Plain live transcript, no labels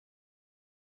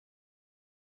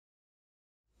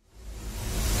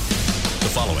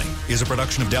is a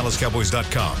production of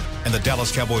DallasCowboys.com and the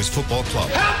Dallas Cowboys Football Club.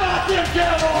 How about them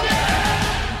Cowboys?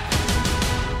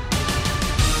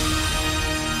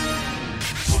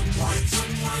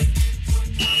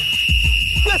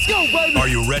 Let's go, baby. Are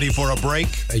you ready for a break?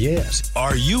 Yes.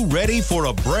 Are you ready for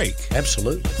a break?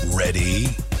 Absolutely. Ready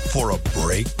for a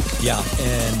break? Yeah,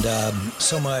 and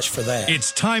so much for that.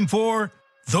 It's time for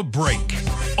The Break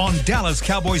on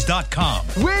DallasCowboys.com.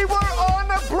 We were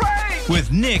on a break.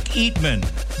 With Nick Eatman,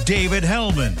 David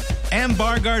Hellman,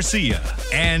 Ambar Garcia,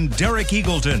 and Derek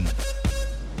Eagleton.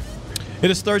 It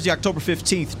is Thursday, October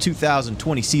 15th,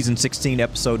 2020, Season 16,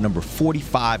 Episode number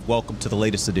 45. Welcome to the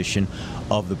latest edition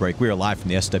of The Break. We are live from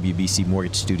the SWBC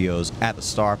Mortgage Studios at the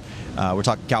Star. We're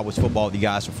talking Cowboys football with you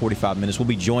guys for 45 minutes. We'll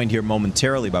be joined here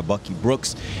momentarily by Bucky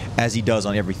Brooks, as he does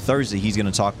on every Thursday. He's going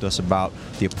to talk to us about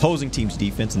the opposing team's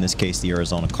defense, in this case the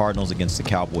Arizona Cardinals, against the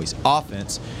Cowboys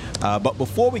offense. But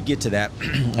before we get to that,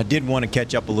 I did want to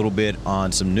catch up a little bit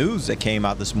on some news that came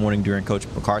out this morning during Coach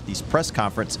McCarthy's press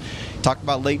conference. Talked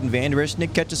about Leighton Vander Esch.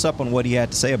 Nick, catch us up on what he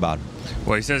had to say about him.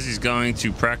 Well, he says he's going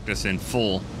to practice in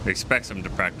full, expects him to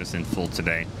practice in full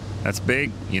today. That's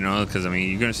big, because, you're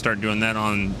going to start doing that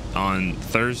on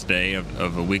Thursday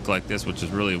of a week like this, which is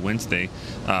really a Wednesday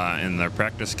in their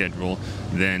practice schedule.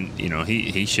 Then,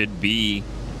 he should be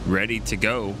ready to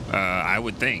go, I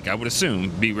would assume,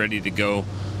 be ready to go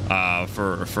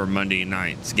for Monday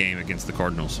night's game against the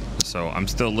Cardinals. So I'm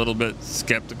still a little bit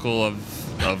skeptical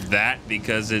of that,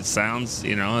 because it sounds,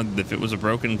 if it was a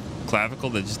broken clavicle,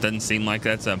 that just doesn't seem like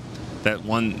that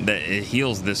it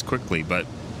heals this quickly. But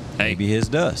hey, maybe his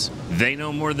does. They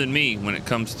know more than me when it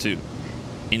comes to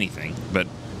anything, but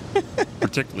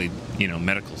particularly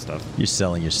medical stuff. You're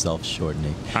selling yourself short,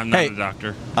 Nick. I'm not a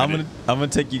doctor. I'm gonna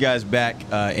take you guys back,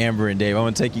 Amber and Dave. I'm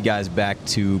gonna take you guys back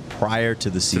to prior to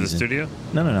the season. To the studio?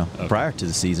 No. Okay. Prior to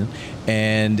the season,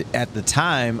 and at the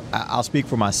time, I'll speak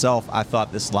for myself. I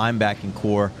thought this linebacking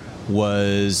core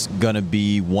was going to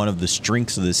be one of the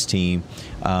strengths of this team.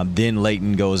 Then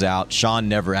Leighton goes out. Sean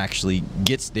never actually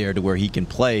gets there to where he can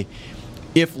play.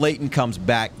 If Leighton comes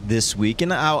back this week,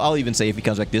 and I'll even say if he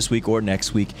comes back this week or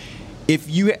next week, if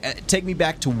you take me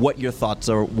back to what your thoughts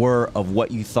were of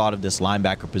what you thought of this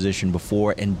linebacker position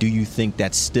before, and do you think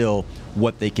that's still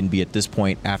what they can be at this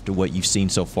point after what you've seen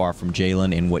so far from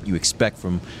Jalen and what you expect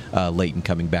from Leighton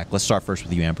coming back? Let's start first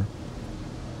with you, Amber.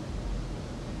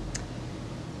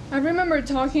 I remember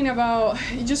talking about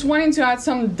just wanting to add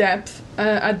some depth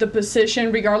at the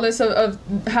position, regardless of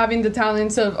having the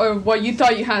talents of what you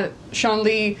thought you had, Sean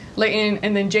Lee, Leighton,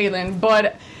 and then Jalen.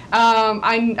 But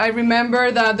I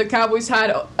remember that the Cowboys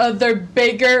had other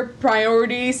bigger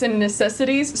priorities and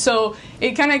necessities, so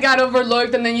it kind of got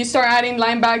overlooked. And then you start adding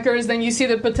linebackers, then you see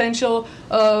the potential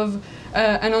of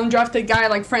an undrafted guy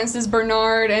like Francis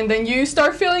Bernard, and then you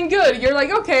start feeling good. You're like,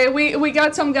 okay, we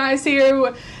got some guys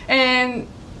here, and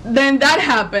then that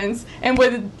happens. And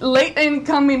with Leighton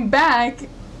coming back,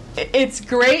 it's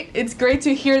great. It's great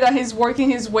to hear that he's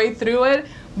working his way through it.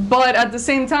 But at the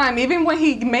same time, even when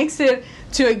he makes it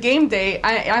to a game day,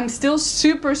 I'm still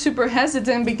super, super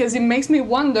hesitant, because it makes me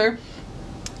wonder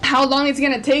how long it's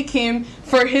going to take him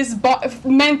for his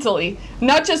mentally,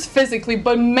 not just physically,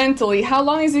 but mentally. How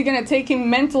long is it going to take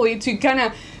him mentally to kind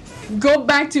of go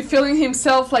back to feeling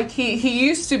himself like he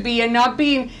used to be, and not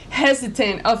being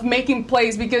hesitant of making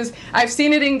plays? Because I've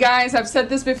seen it in guys, I've said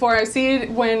this before, I see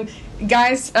it when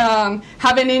guys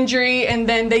have an injury and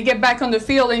then they get back on the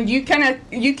field, and you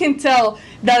can tell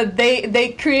that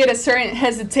they create a certain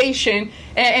hesitation,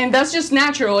 and that's just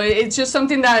natural. It's just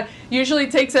something that usually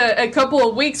takes a couple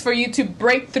of weeks for you to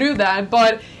break through that.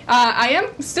 But I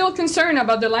am still concerned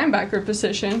about the linebacker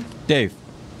position. Dave.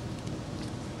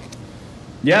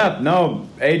 Yeah, no,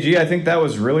 AG, I think that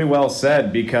was really well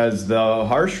said, because the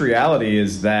harsh reality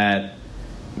is that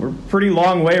we're a pretty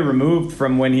long way removed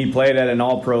from when he played at an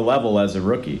all-pro level as a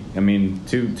rookie.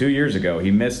 Two years ago,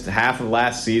 he missed half of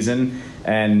last season,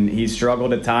 and he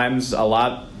struggled at times. A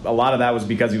lot of that was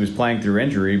because he was playing through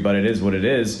injury, but it is what it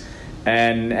is.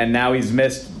 And now he's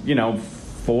missed,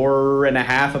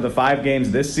 4.5 of the 5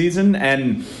 games this season,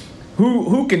 and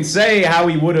who can say how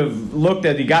he would have looked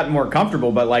had he gotten more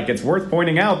comfortable? But it's worth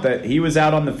pointing out that he was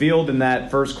out on the field in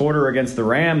that first quarter against the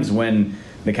Rams when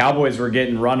the Cowboys were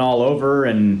getting run all over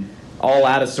and all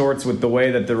out of sorts with the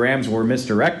way that the Rams were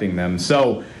misdirecting them.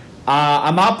 So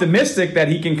I'm optimistic that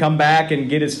he can come back and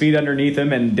get his feet underneath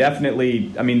him, and definitely,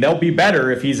 they'll be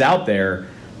better if he's out there,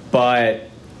 but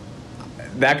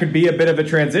that could be a bit of a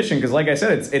transition, because like I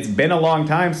said, it's been a long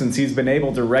time since he's been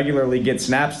able to regularly get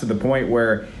snaps to the point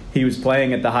where he was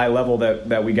playing at the high level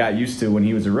that we got used to when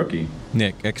he was a rookie.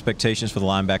 Nick, expectations for the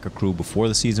linebacker crew before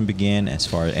the season began, as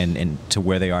far and to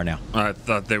where they are now? I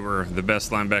thought they were the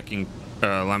best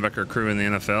linebacker crew in the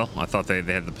NFL. I thought they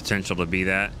had the potential to be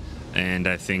that, and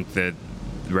I think that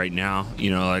right now,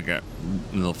 in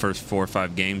the first 4 or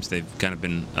 5 games, they've kind of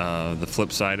been the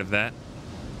flip side of that,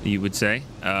 you would say.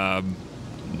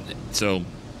 So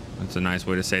that's a nice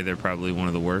way to say they're probably one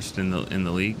of the worst in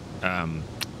the league.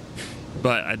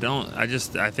 But I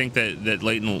think that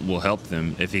Leighton will help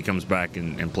them if he comes back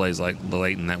and plays like the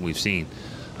Leighton that we've seen.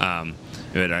 But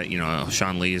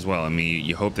Sean Lee as well. I mean,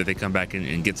 you hope that they come back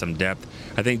and get some depth.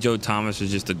 I think Joe Thomas is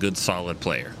just a good, solid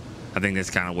player. I think that's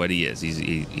kind of what he is.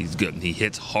 He's good. He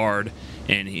hits hard,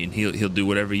 and he'll do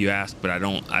whatever you ask. But I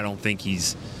don't think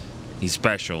he's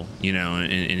special, in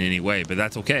any way. But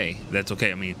that's okay. That's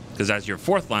okay. I mean, because as your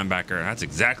fourth linebacker, that's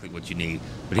exactly what you need.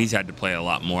 But he's had to play a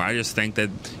lot more. I just think that,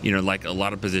 like a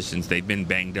lot of positions, they've been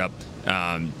banged up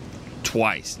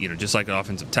twice. Just like an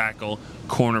offensive tackle,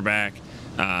 cornerback,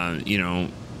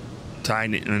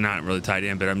 tight end, not really tight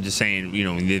end, but I'm just saying,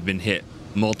 they've been hit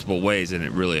multiple ways, and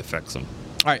it really affects them.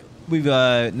 All right. We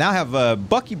now have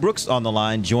Bucky Brooks on the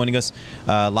line joining us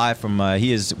live from,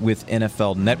 he is with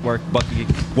NFL Network. Bucky,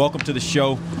 welcome to the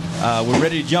show. We're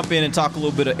ready to jump in and talk a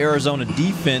little bit of Arizona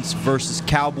defense versus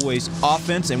Cowboys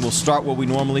offense, and we'll start where we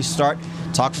normally start.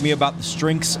 Talk to me about the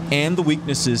strengths and the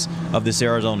weaknesses of this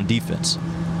Arizona defense.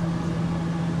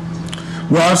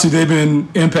 Well, obviously, they've been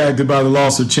impacted by the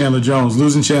loss of Chandler Jones.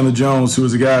 Losing Chandler Jones, who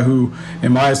was a guy who,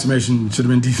 in my estimation, should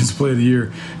have been Defensive Player of the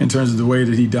Year in terms of the way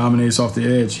that he dominates off the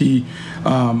edge. He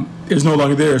is no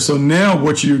longer there. So now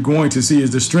what you're going to see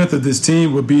is the strength of this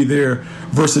team will be their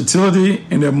versatility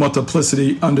and their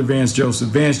multiplicity under Vance Joseph.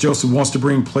 Vance Joseph wants to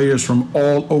bring players from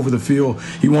all over the field.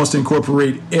 He wants to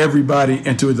incorporate everybody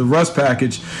into the rush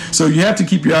package. So you have to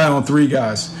keep your eye on 3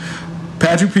 guys.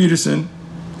 Patrick Peterson,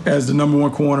 as the number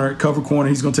 1 corner, cover corner,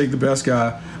 he's going to take the best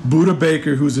guy. Budda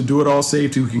Baker, who's a do-it-all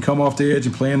safety who can come off the edge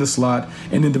and play in the slot.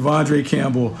 And then Devondre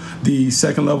Campbell, the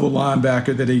second-level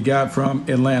linebacker that he got from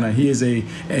Atlanta. He is a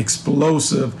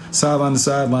explosive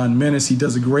sideline-to-sideline menace. He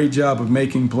does a great job of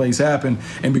making plays happen.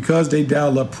 And because they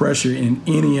dial up pressure in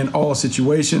any and all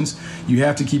situations, you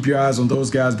have to keep your eyes on those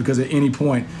guys because at any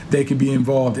point they can be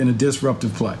involved in a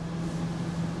disruptive play.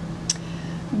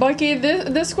 Bucky,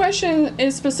 this question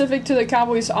is specific to the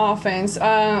Cowboys offense.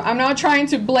 I'm not trying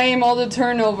to blame all the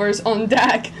turnovers on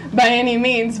Dak by any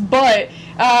means, but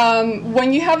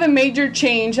when you have a major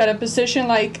change at a position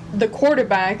like the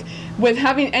quarterback, with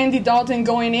having Andy Dalton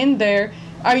going in there,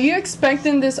 are you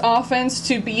expecting this offense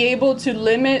to be able to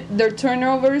limit their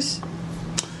turnovers?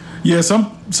 Yeah,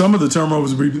 some of the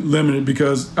turnovers will be limited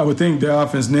because I would think the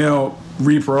offense now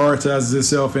reprioritizes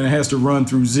itself and it has to run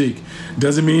through Zeke.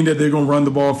 Doesn't mean that they're going to run the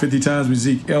ball 50 times with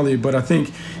Zeke Elliott, but I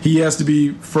think he has to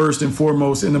be first and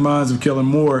foremost in the minds of Kellen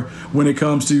Moore when it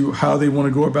comes to how they want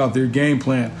to go about their game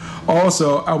plan.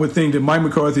 Also, I would think that Mike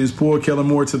McCarthy has pulled Kellen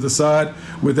Moore to the side.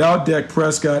 Without Dak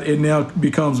Prescott, it now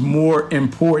becomes more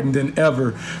important than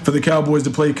ever for the Cowboys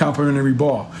to play complementary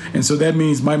ball. And so that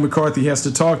means Mike McCarthy has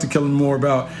to talk to Kellen Moore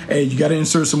about, hey, you got to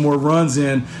insert some more runs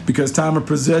in because time of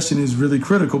possession is really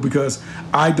critical because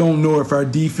I don't know if our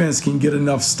defense can get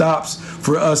enough stops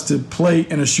for us to play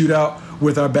in a shootout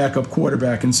with our backup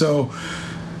quarterback. And so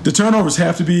the turnovers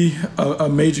have to be a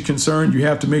major concern. You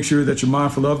have to make sure that you're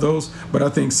mindful of those. But I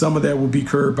think some of that will be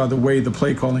curbed by the way the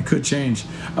play calling could change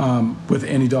with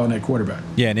Andy Dalton at quarterback.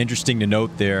 Yeah, and interesting to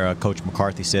note there, Coach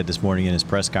McCarthy said this morning in his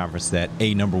press conference that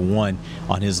number 1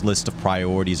 on his list of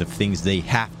priorities of things they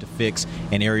have to fix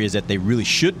and areas that they really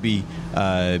should be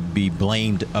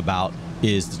blamed about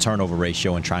is the turnover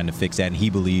ratio and trying to fix that. And he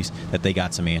believes that they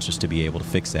got some answers to be able to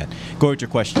fix that. Go with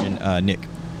your question, Nick.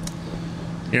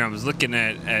 I was looking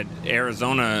at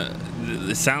Arizona.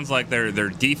 It sounds like their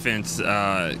defense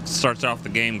starts off the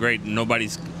game great.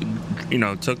 Nobody's,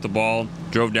 took the ball,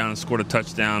 drove down and scored a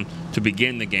touchdown to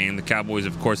begin the game. The Cowboys,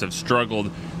 of course, have struggled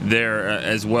there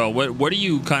as well. What do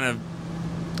you kind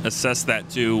of assess that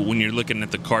to when you're looking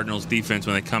at the Cardinals defense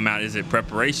when they come out? Is it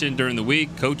preparation during the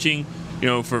week, coaching,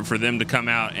 for them to come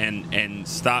out and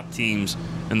stop teams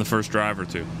in the first drive or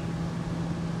two?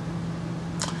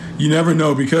 You never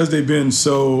know because they've been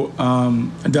so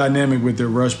dynamic with their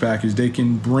rush package. They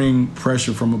can bring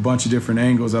pressure from a bunch of different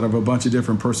angles out of a bunch of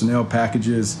different personnel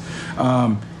packages.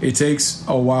 It takes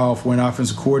a while for an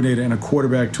offensive coordinator and a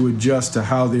quarterback to adjust to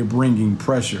how they're bringing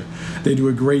pressure. They do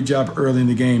a great job early in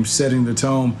the game setting the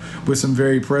tone with some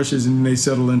varied pressures, and then they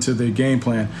settle into their game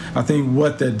plan. I think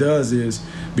what that does is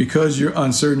because you're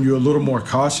uncertain, you're a little more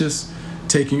cautious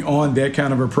taking on that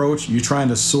kind of approach. You're trying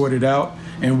to sort it out.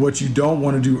 And what you don't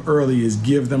want to do early is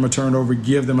give them a turnover,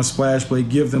 give them a splash play,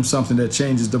 give them something that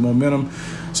changes the momentum.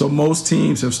 So most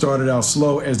teams have started out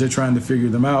slow as they're trying to figure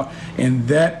them out. And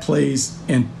that plays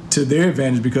into their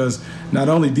advantage because not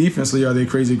only defensively are they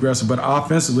crazy aggressive, but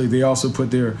offensively they also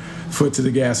put their foot to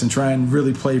the gas and try and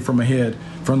really play from ahead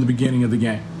from the beginning of the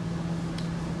game.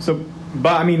 So,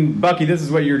 but I mean, Bucky, this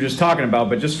is what you were just talking about,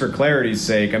 but just for clarity's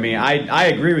sake, I mean, I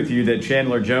agree with you that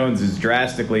Chandler Jones is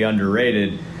drastically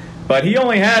underrated, but he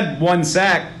only had 1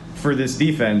 sack for this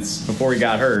defense before he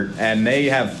got hurt, and they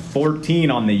have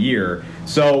 14 on the year.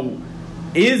 So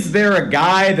is there a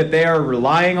guy that they are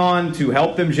relying on to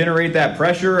help them generate that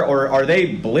pressure, or are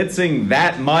they blitzing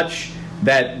that much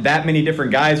that many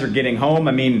different guys are getting home?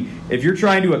 I mean, if you're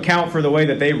trying to account for the way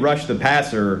that they rush the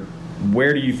passer,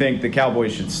 where do you think the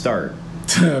Cowboys should start?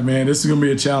 Man, this is going to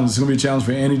be a challenge. It's going to be a challenge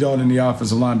for Andy Dalton and the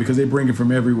offensive line because they bring it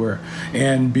from everywhere.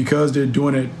 And because they're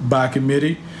doing it by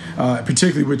committee,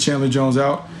 particularly with Chandler Jones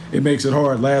out, it makes it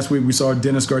hard. Last week we saw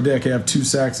Dennis Gardeck have 2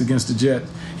 sacks against the Jets.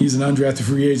 He's an undrafted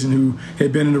free agent who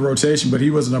had been in the rotation, but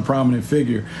he wasn't a prominent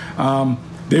figure.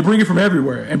 They bring it from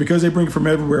everywhere, and because they bring it from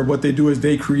everywhere, what they do is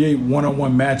they create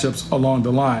one-on-one matchups along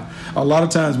the line. A lot of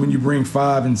times when you bring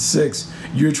 5 and 6,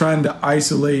 you're trying to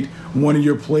isolate one of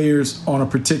your players on a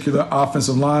particular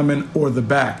offensive lineman or the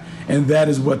back, and that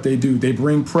is what they do. They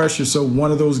bring pressure, so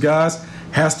one of those guys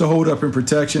has to hold up in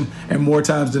protection, and more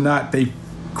times than not, they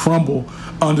crumble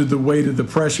under the weight of the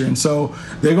pressure. And so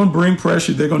they're going to bring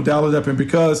pressure, they're going to dial it up. And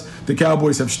because the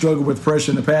Cowboys have struggled with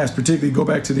pressure in the past, particularly go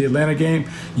back to the Atlanta game,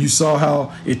 you saw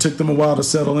how it took them a while to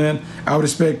settle in. I would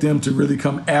expect them to really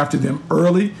come after them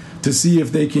early to see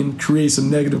if they can create some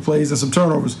negative plays and some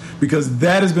turnovers, because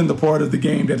that has been the part of the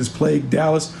game that has plagued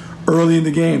Dallas early in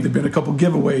the game. There have been a couple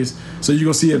giveaways, so you're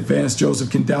going to see if Vance Joseph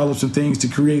can dial up some things to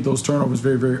create those turnovers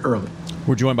very, very early.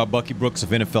 We're joined by Bucky Brooks of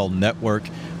NFL Network.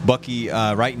 Bucky,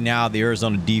 right now the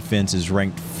Arizona defense is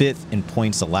ranked 5th in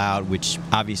points allowed, which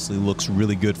obviously looks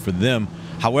really good for them.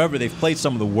 However, they've played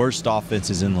some of the worst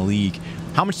offenses in the league.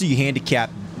 How much do you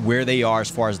handicap where they are as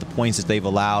far as the points that they've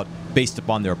allowed based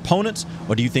upon their opponents,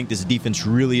 or do you think this defense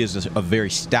really is a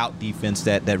very stout defense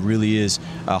that really is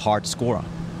hard to score on?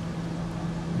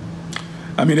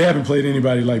 I mean, they haven't played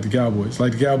anybody like the Cowboys.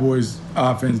 Like, the Cowboys'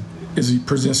 offense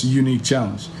presents a unique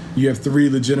challenge. You have 3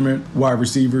 legitimate wide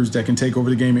receivers that can take over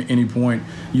the game at any point.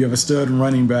 You have a stud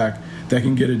running back that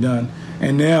can get it done.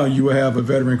 And now you have a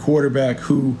veteran quarterback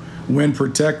who, when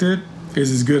protected,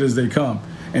 is as good as they come.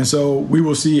 And so we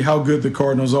will see how good the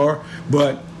Cardinals are,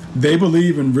 but they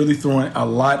believe in really throwing a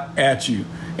lot at you.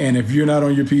 And if you're not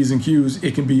on your P's and Q's,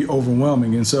 it can be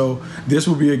overwhelming. And so this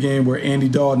will be a game where Andy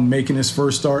Dalton, making his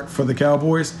first start for the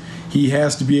Cowboys, he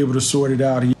has to be able to sort it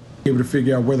out. He able to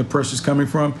figure out where the pressure's coming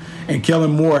from, and Kellen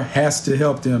Moore has to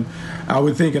help them. I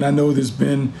would think, and I know there's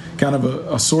been kind of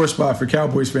a sore spot for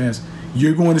Cowboys fans,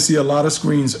 you're going to see a lot of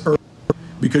screens early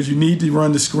because you need to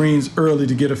run the screens early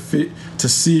to get a fit to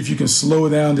see if you can slow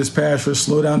down this pass rush,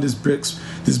 slow down this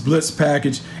blitz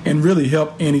package, and really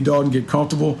help Andy Dalton get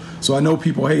comfortable. So I know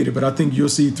people hate it, but I think you'll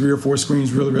see 3 or 4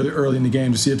 screens really, really early in the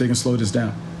game to see if they can slow this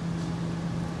down.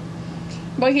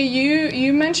 Bucky,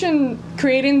 you mentioned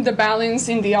creating the balance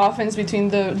in the offense between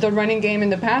the running game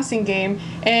and the passing game,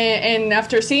 and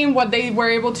after seeing what they were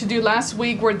able to do last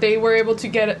week, where they were able to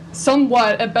get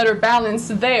somewhat a better balance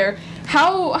there,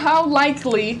 how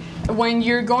likely, when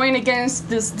you're going against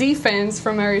this defense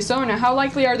from Arizona, how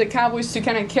likely are the Cowboys to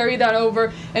kind of carry that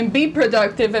over and be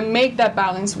productive and make that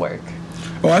balance work?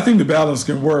 Well, I think the balance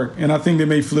can work, and I think they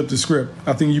may flip the script.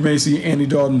 I think you may see Andy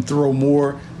Dalton throw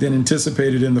more than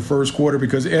anticipated in the first quarter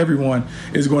because everyone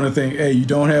is going to think, hey, you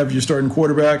don't have your starting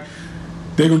quarterback.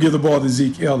 They're going to give the ball to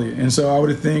Zeke Elliott. And so I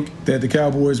would think that the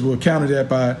Cowboys will counter that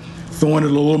by throwing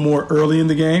it a little more early in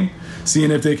the game,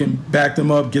 seeing if they can back them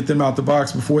up, get them out the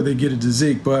box before they get it to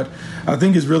Zeke. But I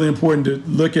think it's really important to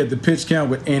look at the pitch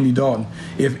count with Andy Dalton.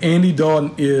 If Andy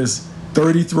Dalton is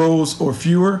 30 throws or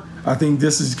fewer, I think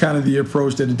this is kind of the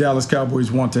approach that the Dallas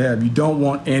Cowboys want to have. You don't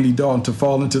want Andy Dalton to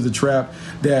fall into the trap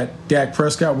that Dak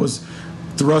Prescott was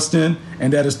thrust in,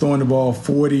 and that is throwing the ball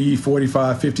 40,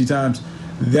 45, 50 times.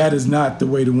 That is not the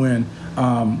way to win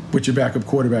with your backup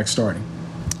quarterback starting.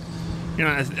 You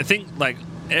know, I think, like,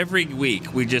 every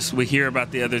week we hear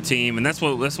about the other team, and that's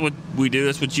what we do.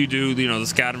 That's what you do, you know, the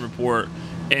scouting report.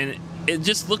 And it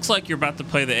just looks like you're about to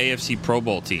play the AFC Pro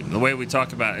Bowl team. The way we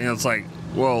talk about it, you know, it's like,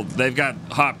 well, they've got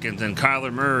Hopkins and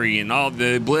Kyler Murray and all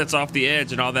the blitz off the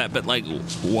edge and all that, but, like,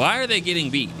 why are they getting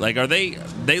beat? Like,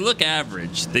 they look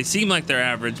average. They seem like they're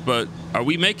average, but are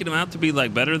we making them out to be,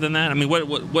 like, better than that? I mean,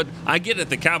 what I get it,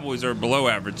 the Cowboys are below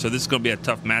average, so this is going to be a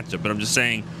tough matchup, but I'm just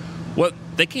saying,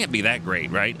 they can't be that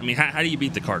great, right? I mean, how do you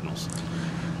beat the Cardinals?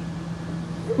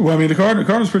 Well, I mean, the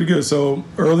Cardinals pretty good. So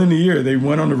early in the year, they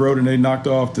went on the road and they knocked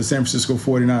off the San Francisco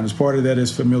 49ers. Part of that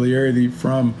is familiarity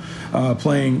from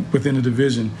playing within the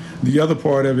division. The other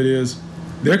part of it is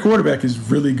their quarterback is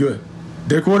really good.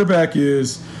 Their quarterback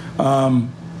is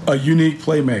a unique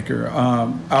playmaker.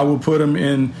 I will put him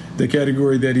in the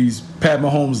category that he's Pat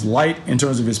Mahomes light in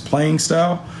terms of his playing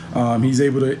style. He's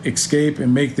able to escape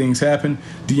and make things happen.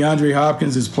 DeAndre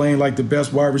Hopkins is playing like the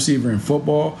best wide receiver in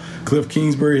football. Cliff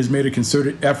Kingsbury has made a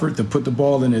concerted effort to put the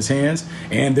ball in his hands,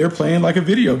 and they're playing like a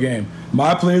video game.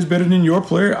 My player is better than your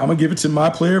player. I'm going to give it to my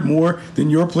player more than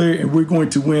your player, and we're going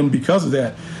to win because of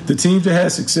that. The teams that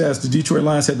had success, the Detroit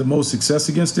Lions had the most success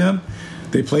against them.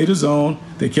 They played a zone.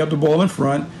 They kept the ball in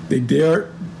front. They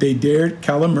dared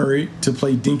Kyler Murray to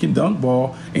play dink and dunk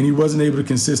ball, and he wasn't able to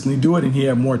consistently do it, and he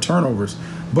had more turnovers.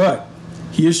 But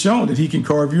he has shown that he can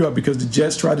carve you up because the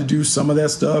Jets tried to do some of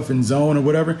that stuff in zone or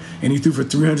whatever, and he threw for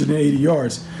 380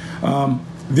 yards.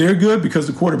 They're good because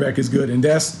the quarterback is good, and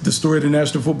that's the story of the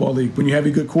National Football League. When you have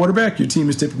a good quarterback, your team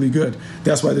is typically good.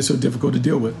 That's why they're so difficult to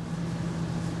deal with.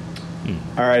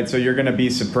 All right, so you're going to be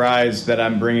surprised that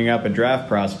I'm bringing up a draft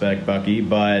prospect, Bucky,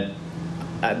 but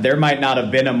there might not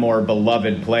have been a more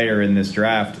beloved player in this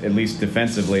draft, at least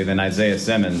defensively, than Isaiah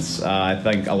Simmons. I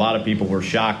think a lot of people were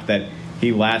shocked that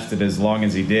he lasted as long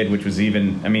as he did, which was he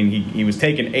was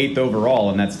taken 8th overall,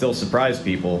 and that still surprised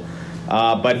people.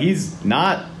 But he's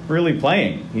not really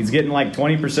playing. He's getting like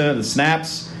 20% of the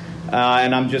snaps,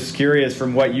 and I'm just curious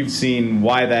from what you've seen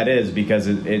why that is, because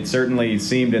it certainly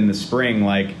seemed in the spring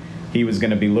like he was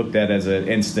going to be looked at as an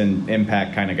instant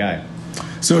impact kind of guy.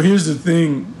 So here's the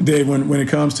thing, Dave, when it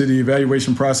comes to the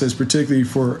evaluation process, particularly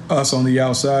for us on the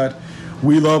outside,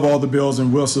 we love all the bells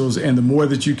and whistles, and the more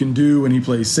that you can do, and he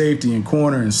plays safety and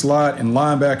corner and slot and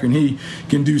linebacker, and he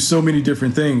can do so many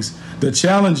different things. The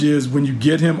challenge is when you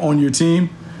get him on your team,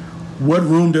 what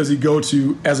room does he go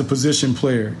to as a position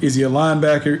player? Is he a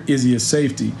linebacker? Is he a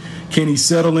safety? Can he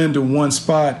settle into one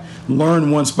spot, learn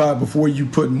one spot before you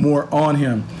put more on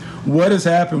him? What has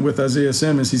happened with Isaiah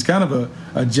Simmons, he's kind of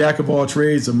a jack of all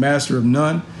trades, a master of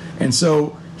none. And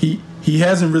so he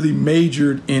hasn't really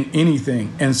majored in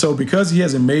anything. And so because he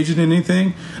hasn't majored in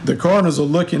anything, the Cardinals are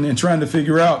looking and trying to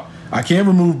figure out, I can't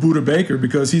remove Budda Baker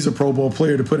because he's a Pro Bowl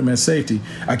player to put him at safety.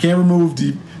 I can't remove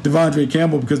Devondre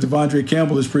Campbell because Devondre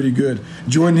Campbell is pretty good.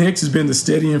 Jordan Hicks has been the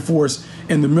steadying force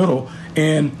in the middle,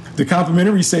 and the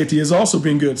complementary safety has also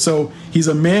been good. So he's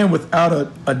a man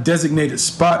without a designated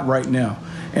spot right now.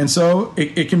 And so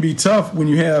it can be tough when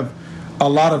you have a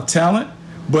lot of talent,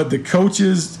 but the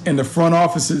coaches and the front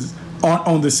offices aren't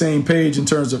on the same page in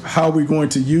terms of how we're going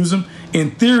to use them.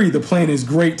 In theory, the plan is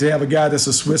great to have a guy that's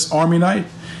a Swiss Army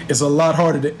knife. It's a lot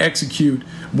harder to execute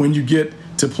when you get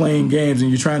to playing games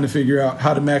and you're trying to figure out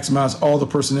how to maximize all the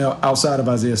personnel outside of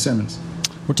Isaiah Simmons.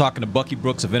 We're talking to Bucky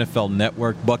Brooks of NFL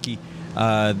Network. Bucky,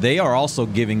 they are also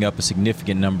giving up a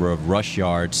significant number of rush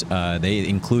yards,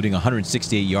 including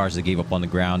 168 yards they gave up on the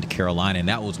ground to Carolina, and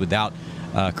that was without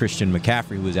Christian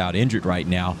McCaffrey, who is out injured right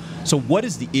now. So what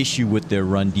is the issue with their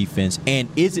run defense, and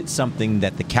is it something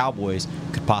that the Cowboys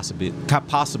could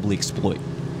possibly exploit?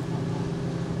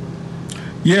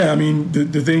 Yeah, I mean,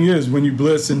 the thing is, when you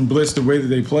blitz the way that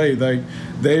they play, like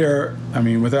they are,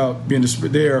 without being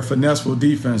they are a finesseful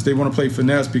defense. They want to play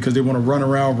finesse because they want to run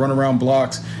around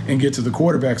blocks and get to the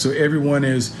quarterback. So everyone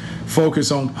is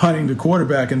focused on hunting the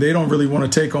quarterback, and they don't really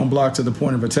want to take on blocks at the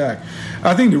point of attack.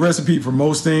 I think the recipe for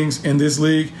most things in this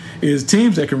league is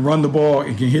teams that can run the ball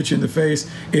and can hit you in the face.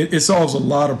 It solves a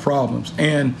lot of problems.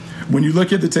 And when you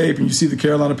look at the tape and you see the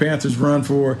Carolina Panthers run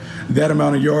for that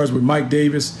amount of yards with Mike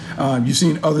Davis, you've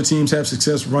seen other teams have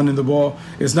success running the ball.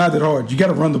 It's not that hard. You got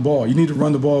to run the ball. You need to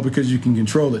run the ball because you can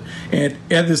control it. And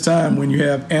at this time, when you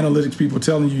have analytics people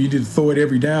telling you need to throw it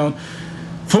every down,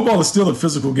 football is still a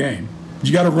physical game.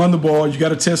 You got to run the ball. You got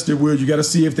to test their wheels. You got to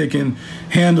see if they can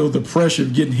handle the pressure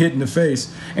of getting hit in the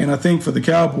face. And I think for the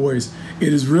Cowboys,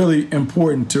 it is really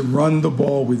important to run the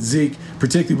ball with Zeke,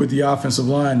 particularly with the offensive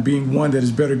line being one that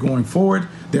is better going forward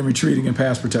than retreating in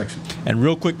pass protection. And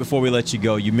real quick before we let you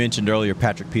go, you mentioned earlier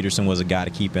Patrick Peterson was a guy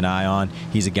to keep an eye on.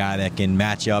 He's a guy that can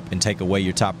match up and take away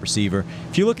your top receiver.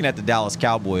 If you're looking at the Dallas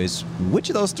Cowboys, which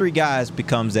of those three guys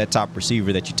becomes that top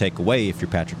receiver that you take away if you're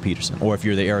Patrick Peterson, or if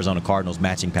you're the Arizona Cardinals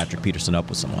matching Patrick Peterson up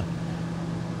with someone?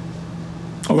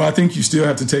 Well, I think you still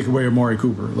have to take away Amari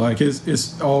Cooper. Like,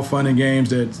 it's all fun and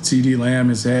games that CeeDee Lamb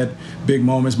has had big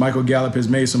moments. Michael Gallup has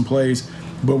made some plays.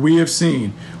 But we have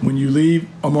seen when you leave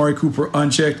Amari Cooper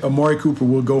unchecked, Amari Cooper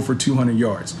will go for 200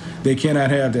 yards. They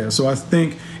cannot have that. So I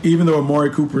think even though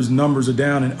Amari Cooper's numbers are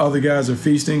down and other guys are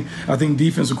feasting, I think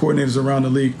defensive coordinators around the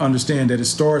league understand that it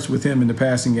starts with him in the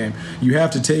passing game. You have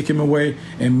to take him away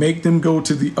and make them go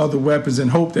to the other weapons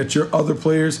and hope that your other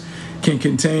players can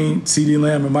contain CeeDee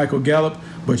Lamb and Michael Gallup.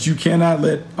 But you cannot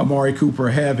let Amari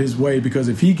Cooper have his way, because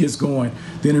if he gets going,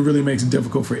 then it really makes it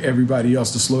difficult for everybody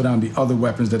else to slow down the other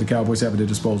weapons that the Cowboys have at their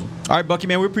disposal. All right, Bucky,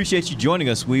 man, we appreciate you joining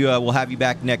us. We will have you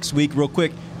back next week. Real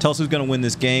quick, tell us who's going to win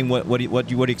this game. What do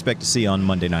you expect to see on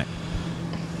Monday night?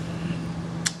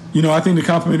 You know, I think the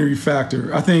complimentary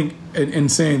factor, I think, in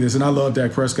saying this, and I love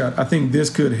Dak Prescott, I think this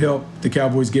could help the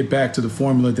Cowboys get back to the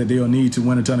formula that they'll need to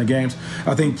win a ton of games.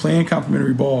 I think playing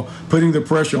complimentary ball, putting the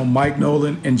pressure on Mike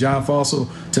Nolan and John Fossil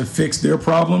to fix their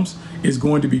problems is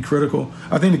going to be critical.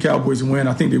 I think the Cowboys win.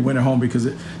 I think they win at home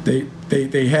because they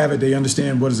have it. They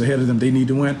understand what is ahead of them. They need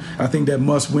to win. I think that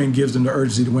must-win gives them the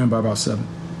urgency to win by about 7.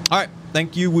 All right.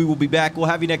 Thank you. We will be back. We'll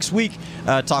have you next week.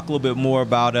 Talk a little bit more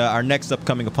about our next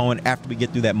upcoming opponent after we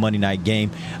get through that Monday night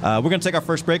game. We're going to take our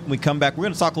first break. When we come back, we're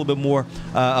going to talk a little bit more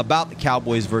about the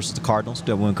Cowboys versus the Cardinals.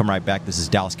 We're going to come right back. This is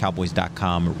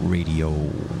DallasCowboys.com radio.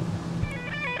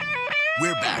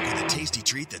 We're back with a tasty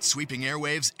treat that's sweeping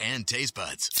airwaves and taste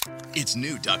buds. It's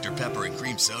new Dr. Pepper and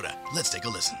Cream Soda. Let's take a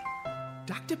listen.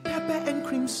 Dr. Pepper and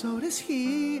Cream Soda's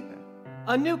here.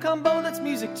 A new combo that's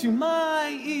music to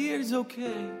my ears,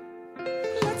 okay.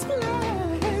 Let's play.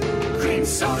 Cream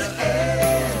Soda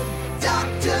and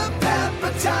Dr.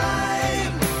 Pepper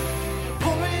time.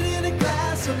 Pour it in a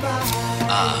glass of ice.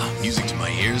 Ah, music to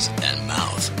my ears and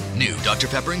mouth. New Dr.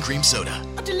 Pepper and Cream Soda.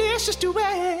 A delicious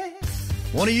duet.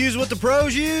 Want to use what the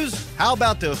pros use? How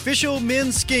about the official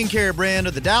men's skincare brand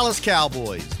of the Dallas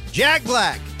Cowboys, Jack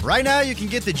Black? Right now, you can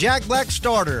get the Jack Black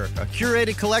Starter, a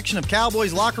curated collection of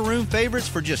Cowboys locker room favorites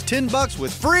for just $10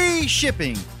 with free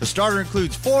shipping. The starter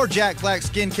includes 4 Jack Black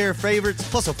skincare favorites,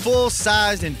 plus a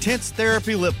full-sized intense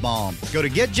therapy lip balm. Go to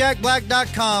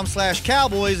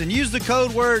getjackblack.com/Cowboys and use the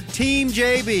code word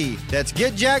TEAMJB. That's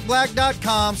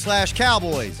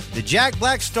getjackblack.com/Cowboys. The Jack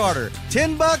Black Starter,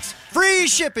 $10, free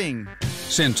shipping.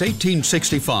 Since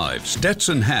 1865,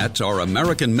 Stetson hats are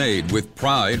American-made with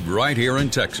pride right here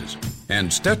in Texas.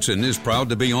 And Stetson is proud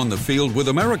to be on the field with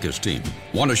America's team.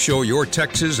 Want to show your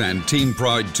Texas and team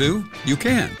pride too? You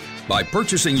can. By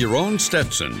purchasing your own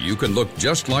Stetson, you can look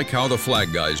just like how the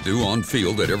flag guys do on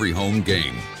field at every home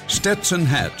game. Stetson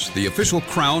hats, the official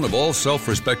crown of all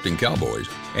self-respecting Cowboys,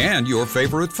 and your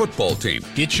favorite football team.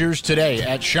 Get yours today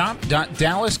at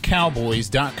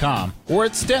shop.dallascowboys.com or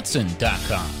at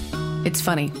stetson.com. It's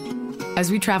funny. As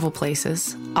we travel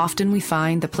places, often we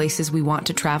find the places we want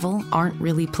to travel aren't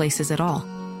really places at all.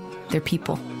 They're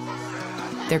people.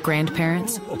 They're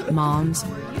grandparents, moms,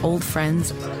 old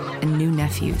friends, and new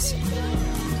nephews.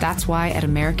 That's why at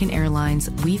American Airlines,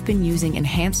 we've been using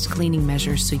enhanced cleaning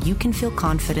measures so you can feel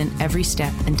confident every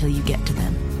step until you get to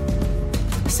them.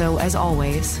 So as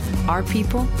always, our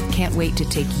people can't wait to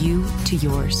take you to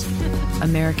yours.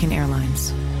 American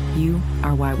Airlines. You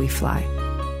are why we fly.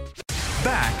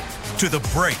 Back to the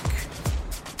break.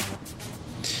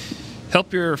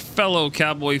 Help your fellow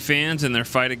Cowboy fans in their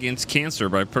fight against cancer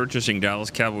by purchasing Dallas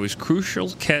Cowboys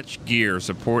Crucial Catch gear.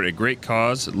 Support a great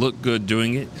cause. Look good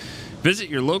doing it. Visit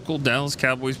your local Dallas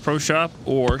Cowboys Pro Shop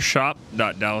or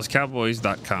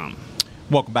shop.dallascowboys.com.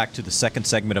 Welcome back to the second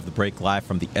segment of the break, live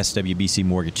from the SWBC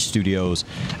Mortgage Studios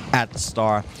at the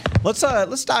Star.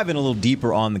 Let's dive in a little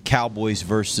deeper on the Cowboys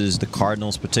versus the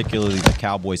Cardinals, particularly the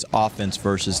Cowboys offense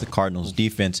versus the Cardinals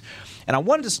defense. And I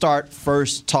wanted to start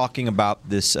first talking about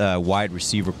this wide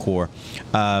receiver core.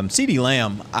 CeeDee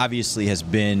Lamb obviously has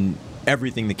been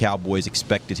everything the Cowboys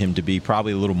expected him to be,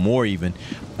 probably a little more even.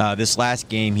 This last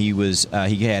game, he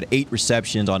had 8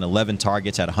 receptions on 11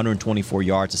 targets, had 124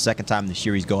 yards. The second time this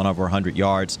year he's going over 100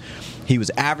 yards. He was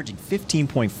averaging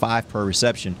 15.5 per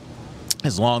reception,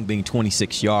 his long being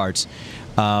 26 yards.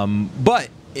 But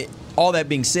all that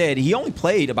being said, he only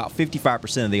played about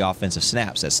 55% of the offensive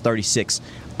snaps. That's 36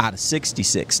 out of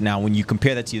 66. Now, when you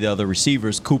compare that to the other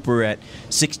receivers, Cooper at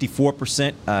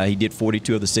 64%, he did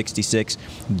 42 of the 66.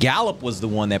 Gallup was the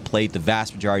one that played the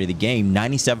vast majority of the game,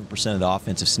 97% of the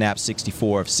offensive snaps,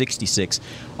 64 of 66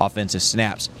 offensive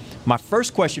snaps. My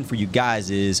first question for you guys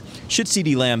is, should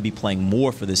CeeDee Lamb be playing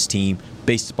more for this team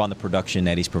based upon the production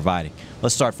that he's providing?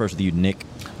 Let's start first with you, Nick.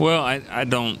 Well, I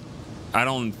don't I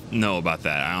don't know about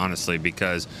that, honestly,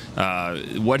 because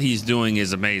what he's doing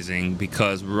is amazing,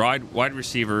 because wide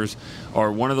receivers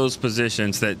are one of those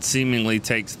positions that seemingly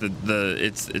takes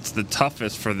it's the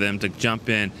toughest for them to jump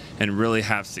in and really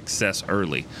have success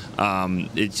early.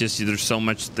 It's just there's so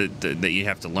much that you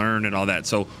have to learn and all that.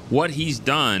 So what he's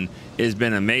done has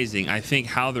been amazing. I think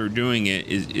how they're doing it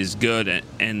is good,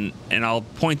 and I'll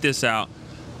point this out.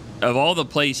 Of all the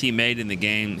plays he made in the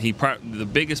game, the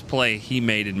biggest play he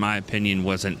made, in my opinion,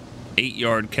 was an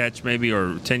 8-yard catch, maybe,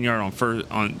 or 10-yard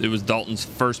it was Dalton's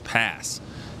first pass.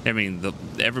 I mean,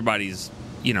 everybody's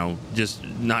just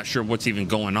not sure what's even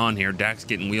going on here. Dak's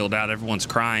getting wheeled out, everyone's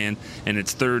crying, and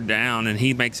it's third down, and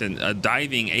he makes a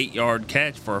diving 8-yard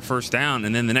catch for a first down,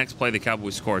 and then the next play the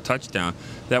Cowboys score a touchdown.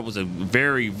 That was a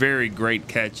very, very great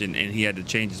catch, and he had to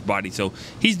change his body. So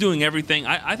he's doing everything.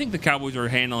 I think the Cowboys are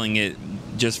handling it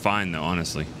just fine, though,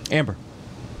 honestly. Amber.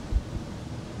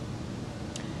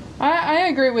 I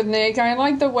agree with Nick. I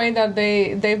like the way that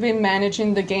they've been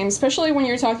managing the game, especially when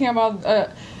you're talking about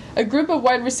a group of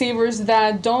wide receivers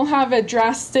that don't have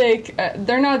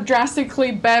they're not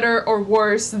drastically better or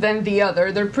worse than the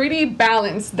other. They're pretty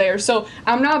balanced there. So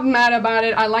I'm not mad about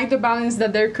it. I like the balance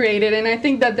that they're created, and I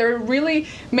think that they're really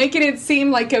making it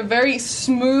seem like a very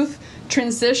smooth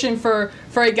transition for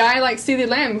a guy like CeeDee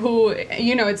Lamb, who,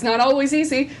 it's not always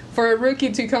easy for a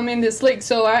rookie to come in this league.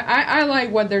 So I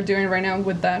like what they're doing right now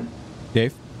with that.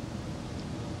 Dave?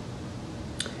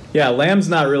 Yeah, Lamb's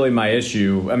not really my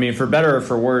issue. I mean, for better or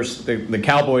for worse, the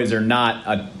Cowboys are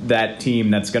not that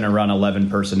team that's going to run 11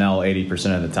 personnel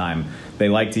 80% of the time. They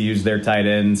like to use their tight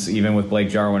ends, even with Blake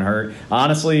Jarwin hurt.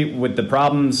 Honestly, with the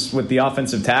problems with the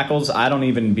offensive tackles, I don't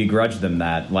even begrudge them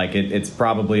that. Like, it's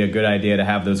probably a good idea to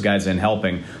have those guys in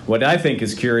helping. What I think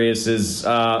is curious is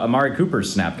Amari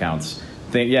Cooper's snap counts.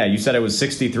 Yeah, you said it was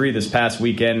 63 this past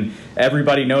weekend.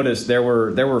 Everybody noticed there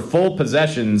were full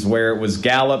possessions where it was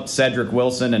Gallup, Cedric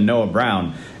Wilson, and Noah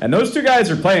Brown. And those two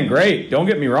guys are playing great. Don't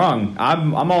get me wrong.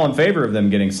 I'm all in favor of them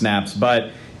getting snaps.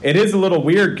 But it is a little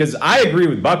weird because I agree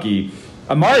with Bucky.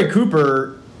 Amari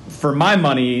Cooper, for my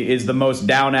money, is the most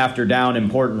down after down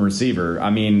important receiver. I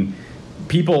mean,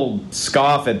 people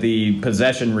scoff at the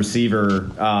possession receiver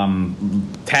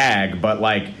tag,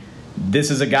 but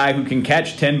this is a guy who can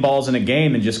catch 10 balls in a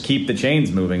game and just keep the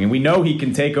chains moving. And we know he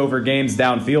can take over games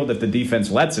downfield if the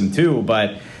defense lets him too.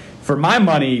 But for my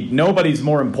money, nobody's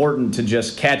more important to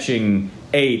just catching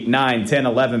 8, 9, 10,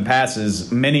 11 passes,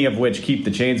 many of which keep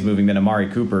the chains moving, than Amari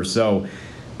Cooper. So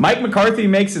Mike McCarthy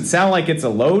makes it sound like it's a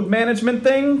load management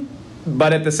thing,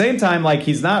 but at the same time,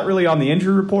 he's not really on the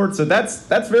injury report. So that's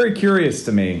very curious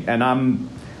to me. And I'm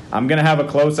going to have a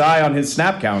close eye on his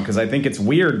snap count because I think it's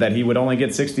weird that he would only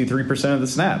get 63% of the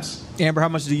snaps. Amber, how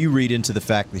much do you read into the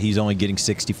fact that he's only getting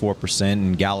 64%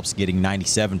 and Gallup's getting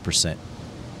 97%?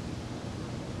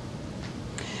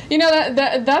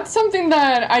 That's something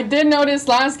that I did notice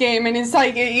last game, and it's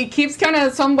it keeps kind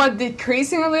of somewhat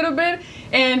decreasing a little bit.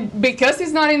 And because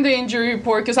he's not in the injury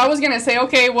report, because I was going to say,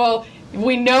 okay, well,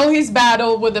 we know he's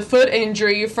battled with a foot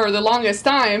injury for the longest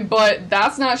time, but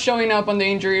that's not showing up on the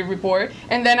injury report.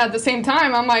 And then at the same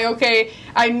time, I'm like, okay,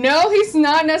 I know he's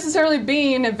not necessarily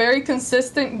being a very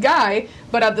consistent guy,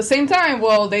 but at the same time,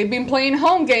 well, they've been playing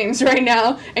home games right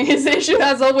now, and his issue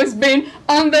has always been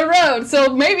on the road.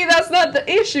 So maybe that's not the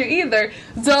issue either.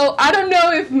 So I don't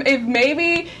know if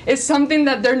maybe it's something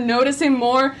that they're noticing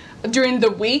more during the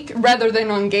week rather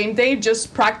than on game day,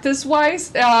 just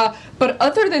practice-wise. But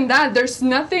other than that, there's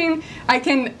nothing I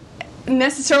can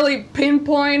necessarily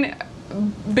pinpoint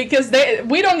because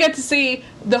we don't get to see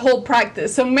the whole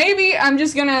practice. So maybe I'm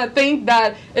just going to think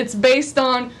that it's based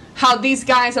on how these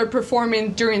guys are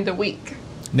performing during the week.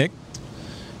 Nick?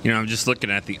 I'm just looking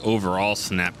at the overall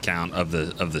snap count of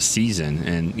the season,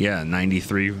 and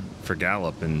 93 for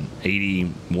Gallup and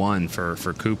 81 for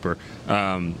Cooper.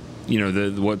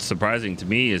 What's surprising to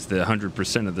me is the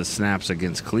 100% of the snaps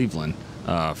against Cleveland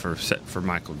for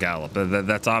Michael Gallup.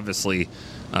 That's obviously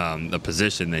a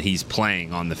position that he's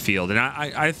playing on the field. And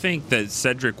I think that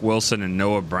Cedric Wilson and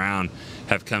Noah Brown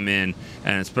have come in,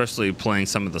 and especially playing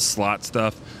some of the slot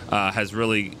stuff, has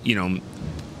really,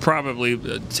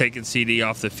 probably taken CD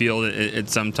off the field at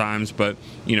sometimes. But,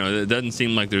 it doesn't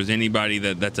seem like there's anybody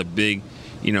that's a big,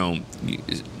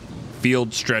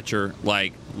 field stretcher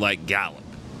like Gallup.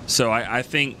 So I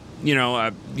think,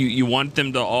 you want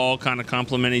them to all kind of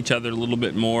complement each other a little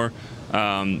bit more.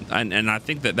 And I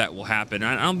think that will happen.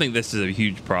 I don't think this is a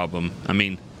huge problem. I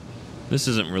mean, this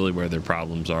isn't really where their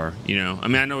problems are, I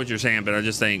mean, I know what you're saying, but I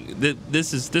just think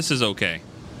this is okay.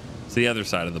 It's the other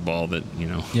side of the ball that,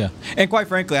 Yeah, and quite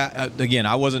frankly,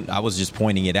 I was just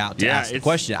pointing it out to ask the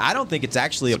question. I don't think it's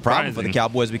actually a problem for the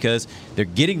Cowboys because they're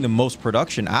getting the most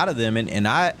production out of them, and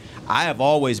I have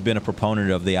always been a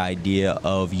proponent of the idea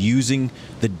of using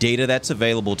the data that's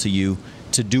available to you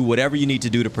to do whatever you need to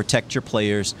do to protect your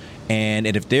players, and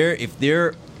if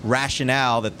they're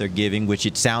rationale that they're giving, which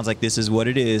it sounds like this is what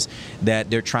it is, that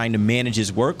they're trying to manage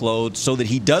his workload so that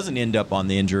he doesn't end up on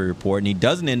the injury report and he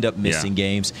doesn't end up missing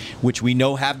games, which we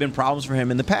know have been problems for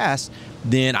him in the past,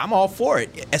 then I'm all for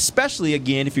it. Especially,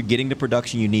 again, if you're getting the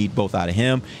production you need both out of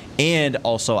him and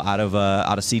also out of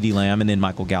CeeDee Lamb and then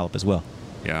Michael Gallup as well.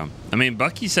 Yeah. I mean,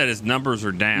 Bucky said his numbers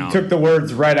are down. You took the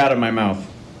words right out of my mouth.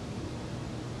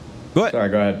 Go ahead. Sorry,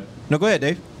 go ahead. No, go ahead,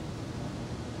 Dave.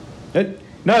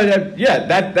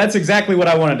 That's exactly what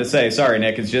I wanted to say. Sorry,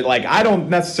 Nick. It's just like I don't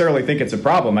necessarily think it's a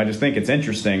problem. I just think it's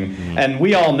interesting. And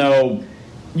we all know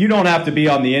you don't have to be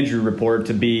on the injury report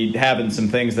to be having some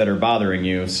things that are bothering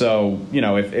you. So,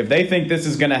 if they think this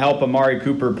is going to help Amari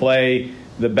Cooper play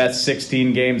the best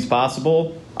 16 games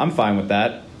possible, I'm fine with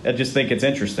that. I just think it's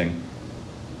interesting.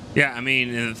 Yeah, I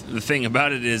mean, the thing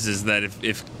about it is that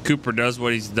if Cooper does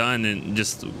what he's done and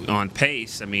just on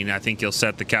pace, I mean, I think he'll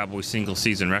set the Cowboys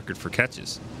single-season record for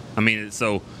catches. I mean,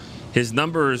 so his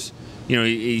numbers,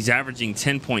 he's averaging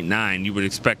 10.9. You would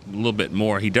expect a little bit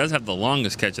more. He does have the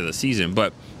longest catch of the season,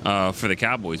 but for the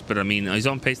Cowboys. But I mean, he's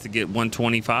on pace to get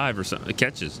 125 or something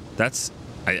catches.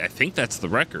 I think that's the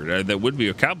record. That would be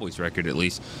a Cowboys record at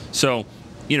least. So,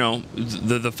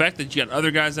 the fact that you got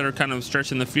other guys that are kind of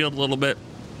stretching the field a little bit.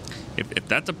 If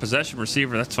that's a possession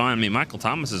receiver, that's fine. I mean, Michael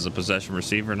Thomas is a possession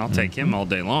receiver, and I'll take him all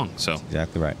day long. So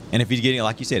exactly right. And if he's getting,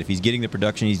 like you said, if he's getting the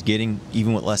production he's getting,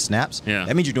 even with less snaps,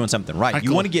 that means you're doing something right.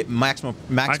 You want to get maximum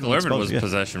Michael Irvin was a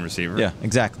possession receiver. Yeah,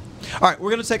 exactly. All right, we're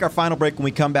going to take our final break. When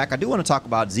we come back, I do want to talk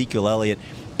about Ezekiel Elliott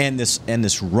and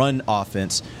this run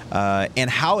offense and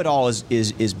how it all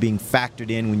is being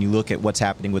factored in when you look at what's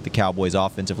happening with the Cowboys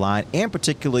offensive line, and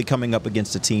particularly coming up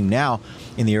against a team now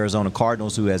in the Arizona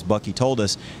Cardinals who, as Bucky told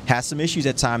us, has some issues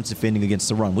at times defending against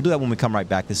the run. We'll do that when we come right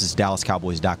back. This is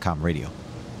DallasCowboys.com radio.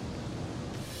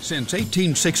 Since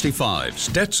 1865,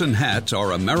 Stetson hats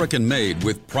are American-made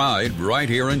with pride right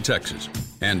here in Texas.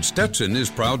 And Stetson is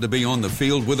proud to be on the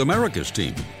field with America's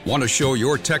team. Want to show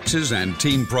your Texas and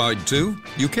team pride too?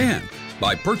 You can.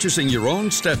 By purchasing your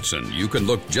own Stetson, you can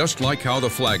look just like how the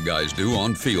flag guys do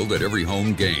on field at every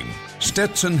home game.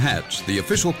 Stetson hats, the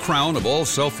official crown of all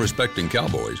self-respecting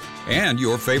Cowboys, and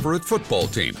your favorite football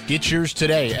team. Get yours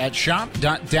today at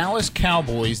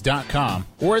shop.dallascowboys.com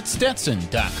or at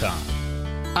stetson.com.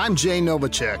 I'm Jay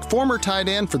Novacek, former tight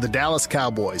end for the Dallas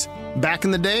Cowboys. Back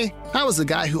in the day, I was the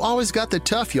guy who always got the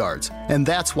tough yards, and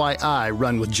that's why I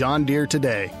run with John Deere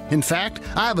today. In fact,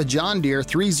 I have a John Deere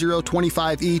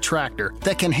 3025E tractor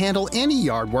that can handle any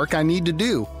yard work I need to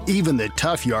do, even the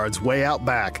tough yards way out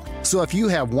back. So if you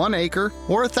have 1 acre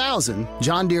or 1,000,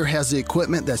 John Deere has the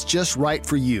equipment that's just right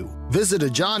for you. Visit a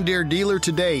John Deere dealer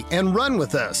today and run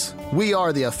with us. We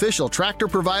are the official tractor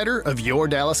provider of your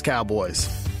Dallas Cowboys.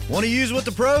 Want to use what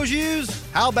the pros use?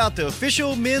 How about the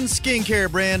official men's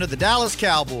skincare brand of the Dallas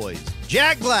Cowboys?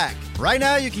 Jack Black. Right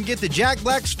now you can get the Jack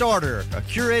Black Starter, a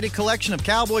curated collection of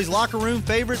Cowboys locker room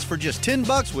favorites for just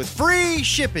 $10 with free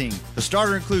shipping. The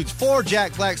starter includes 4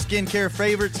 Jack Black skincare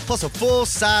favorites plus a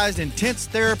full-sized intense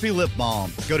therapy lip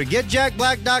balm. Go to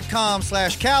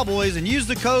getjackblack.com/Cowboys and use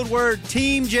the code word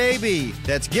TEAMJB.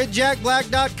 That's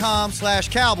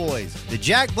getjackblack.com/Cowboys. The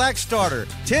Jack Black Starter,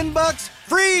 $10,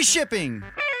 free shipping.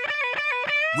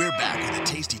 We're back with a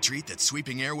tasty treat that's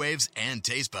sweeping airwaves and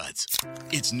taste buds.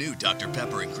 It's new Dr.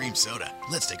 Pepper and Cream Soda.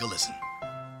 Let's take a listen.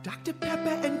 Dr.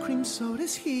 Pepper and Cream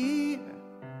Soda's here.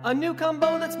 A new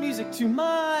combo that's music to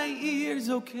my ears,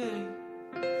 okay.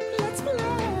 Let's play.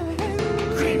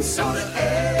 Cream Soda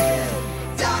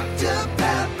and Dr.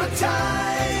 Pepper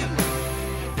time.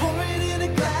 Pour it in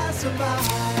a glass of ice.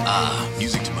 Ah,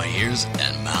 music to my ears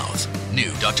and mouth.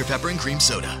 New Dr. Pepper and Cream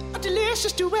Soda. A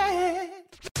delicious duet.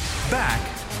 Back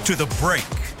to the break.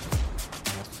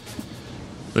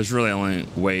 There's really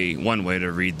only one way to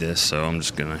read this, so I'm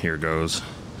just gonna. Here goes.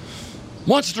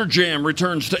 Monster Jam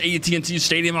returns to AT&T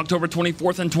Stadium October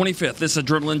 24th and 25th. This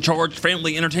adrenaline-charged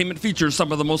family entertainment features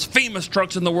some of the most famous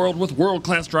trucks in the world with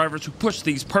world-class drivers who push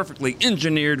these perfectly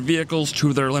engineered vehicles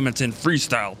to their limits in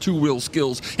freestyle, two-wheel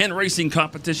skills, and racing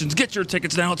competitions. Get your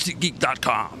tickets now at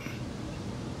SeatGeek.com.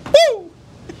 Woo!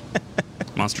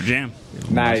 Monster Jam.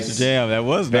 Nice. Monster Jam. That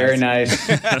was very nice.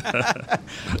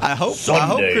 I hope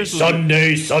Chris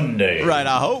was, Sunday. Right.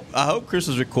 I hope Chris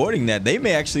was recording that. They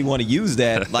may actually want to use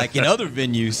that like in other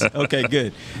venues. Okay,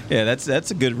 good. Yeah, that's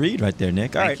a good read right there,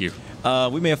 Nick. All right. Thank you.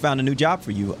 We may have found a new job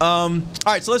for you. All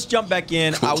right, so let's jump back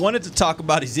in. Cool. I wanted to talk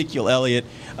about Ezekiel Elliott.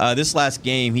 This last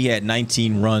game, he had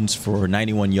 19 runs for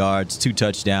 91 yards, 2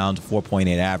 touchdowns,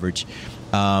 4.8 average.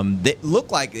 They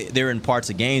look like they're in parts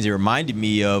of games. It reminded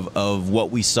me of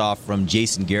what we saw from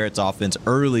Jason Garrett's offense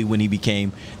early when he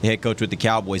became the head coach with the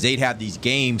Cowboys. They'd have these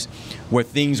games where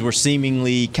things were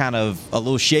seemingly kind of a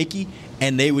little shaky,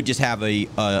 and they would just have a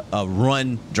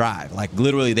run drive. Like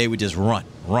literally they would just run.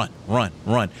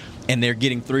 And they're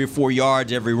getting 3 or 4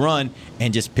 yards every run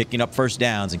and just picking up first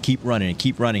downs and keep running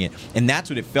it. And that's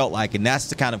what it felt like, and that's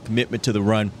the kind of commitment to the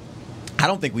run I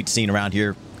don't think we'd seen around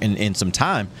here in some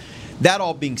time. That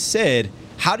all being said,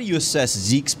 how do you assess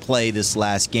Zeke's play this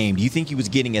last game? Do you think he was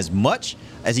getting as much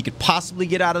as he could possibly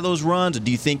get out of those runs, or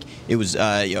do you think it was?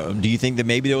 Do you think that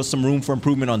maybe there was some room for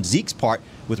improvement on Zeke's part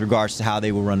with regards to how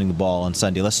they were running the ball on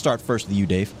Sunday? Let's start first with you,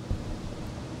 Dave.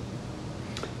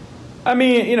 I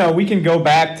mean, we can go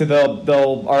back to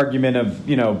the argument of,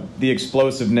 the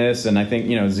explosiveness, and I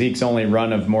think, Zeke's only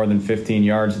run of more than 15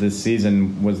 yards this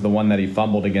season was the one that he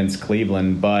fumbled against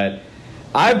Cleveland, but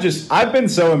I've been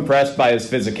so impressed by his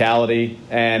physicality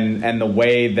and the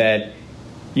way that,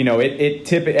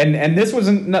 and this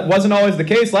wasn't always the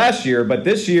case last year, but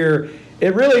this year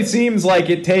it really seems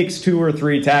like it takes 2 or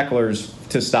 3 tacklers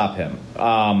to stop him.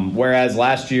 Whereas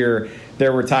last year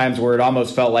there were times where it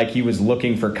almost felt like he was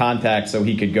looking for contact so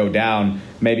he could go down.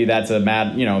 Maybe that's a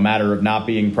matter of not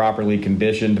being properly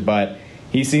conditioned, but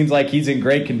he seems like he's in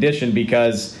great condition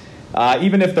because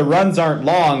even if the runs aren't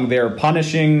long, they're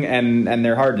punishing and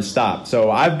they're hard to stop.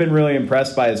 So I've been really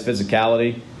impressed by his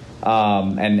physicality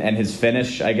and his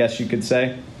finish, I guess you could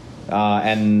say.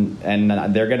 And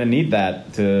they're going to need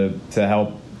that to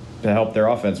help their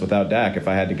offense without Dak, if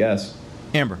I had to guess.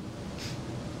 Amber.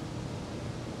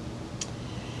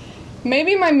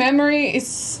 Maybe my memory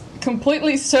is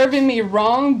completely serving me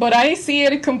wrong, but I see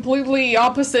it completely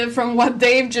opposite from what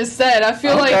Dave just said. I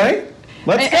feel like...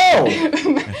 Let's go.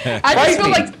 I just feel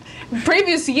like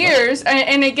previous years,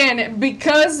 and again,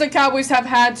 because the Cowboys have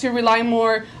had to rely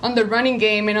more on the running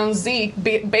game and on Zeke,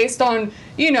 based on,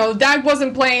 Dak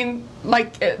wasn't playing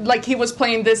like he was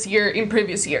playing this year in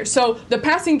previous years. So the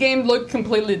passing game looked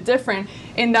completely different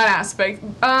in that aspect.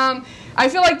 I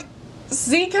feel like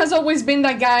Zeke has always been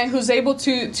that guy who's able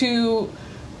to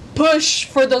push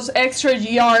for those extra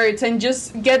yards and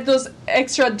just get those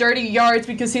extra dirty yards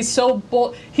because he's so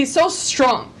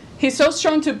strong. He's so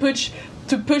strong to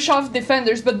push off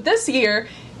defenders. But this year,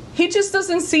 he just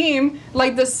doesn't seem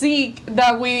like the Zeke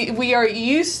that we are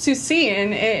used to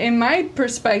seeing. In my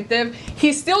perspective,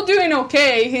 he's still doing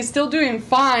okay. He's still doing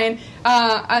fine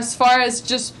as far as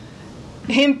just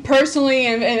him personally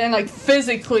and like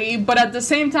physically. But at the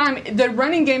same time, the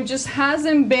running game just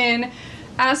hasn't been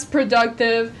as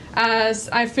productive as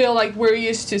I feel like we're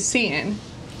used to seeing.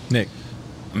 Nick.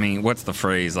 I mean, what's the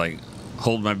phrase? Like,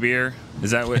 hold my beer?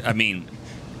 Is that what I mean?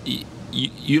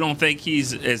 You don't think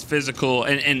he's as physical?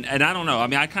 And I don't know. I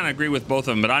mean, I kind of agree with both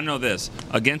of them, but I know this.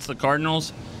 Against the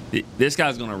Cardinals, this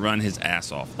guy's going to run his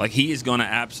ass off. Like, he is going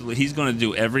to he's going to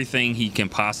do everything he can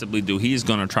possibly do. He is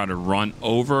going to try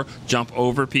to jump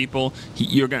over people.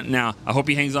 Now, I hope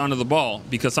he hangs on to the ball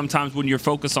because sometimes when you're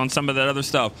focused on some of that other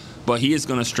stuff, but he is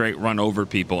going to straight run over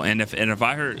people. And if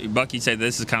I heard Bucky say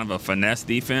this is kind of a finesse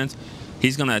defense,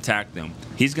 he's going to attack them.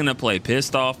 He's going to play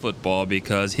pissed off football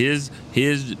because his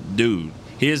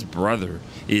brother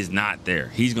is not there.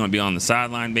 He's going to be on the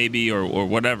sideline maybe or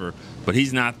whatever, but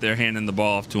he's not there handing the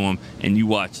ball off to him. And you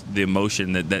watch the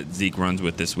emotion that Zeke runs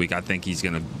with this week. I think he's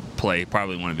going to play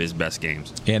probably one of his best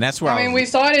games. Yeah, and that's where we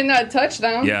saw it in that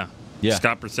touchdown. Yeah.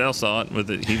 Scott Purcell saw it with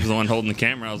it. He was the one holding the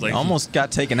camera. I was like, almost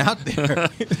got taken out there.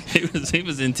 he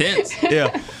was intense.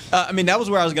 Yeah, I mean that was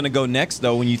where I was going to go next,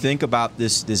 though. When you think about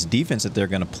this defense that they're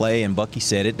going to play, and Bucky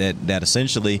said it that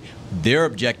essentially their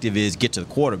objective is get to the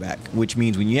quarterback, which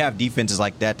means when you have defenses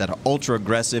like that are ultra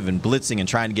aggressive and blitzing and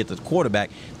trying to get to the quarterback,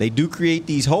 they do create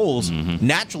these holes,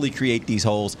 naturally create these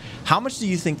holes. How much do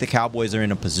you think the Cowboys are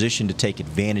in a position to take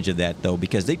advantage of that, though?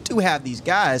 Because they do have these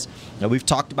guys that we've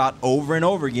talked about over and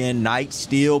over again. Knight,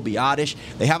 Steele, Biotish.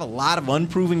 They have a lot of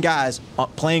unproven guys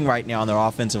playing right now on their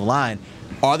offensive line.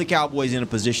 Are the Cowboys in a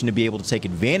position to be able to take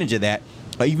advantage of that,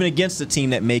 even against a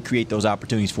team that may create those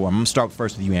opportunities for them? I'm going to start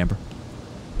first with you, Amber.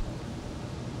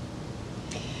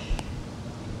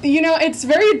 It's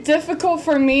very difficult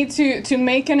for me to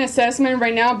make an assessment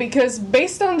right now because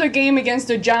based on the game against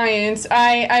the Giants,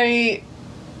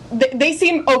 they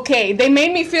seem okay. They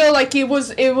made me feel like it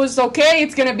was okay.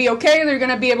 It's going to be okay. They're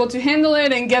going to be able to handle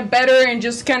it and get better and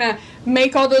just kind of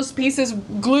make all those pieces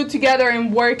glued together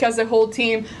and work as a whole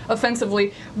team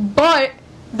offensively. But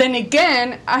then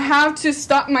again, I have to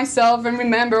stop myself and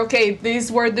remember, okay,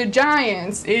 these were the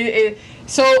Giants.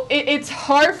 So it's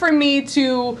hard for me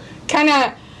to kind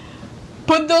of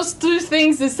put those two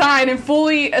things aside and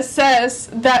fully assess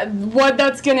what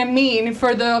that's going to mean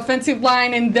for the offensive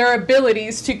line and their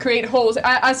abilities to create holes.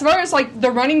 As far as like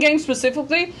the running game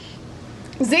specifically,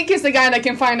 Zeke is the guy that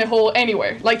can find a hole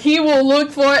anywhere. Like, he will look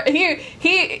for it.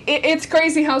 It's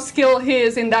crazy how skilled he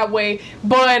is in that way,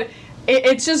 but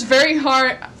it's just very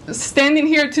hard standing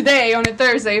here today on a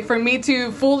Thursday for me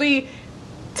to fully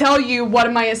tell you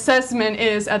what my assessment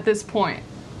is at this point.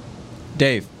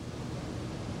 Dave.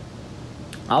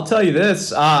 I'll tell you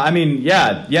this.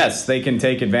 Yes, they can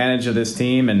take advantage of this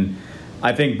team, and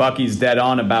I think Bucky's dead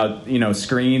on about,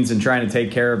 screens and trying to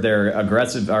take care of their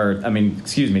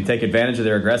take advantage of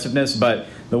their aggressiveness. But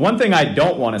the one thing I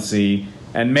don't want to see,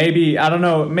 and maybe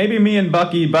me and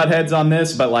Bucky butt heads on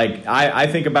this, but like I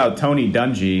think about Tony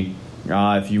Dungy.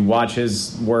 If you watch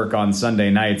his work on Sunday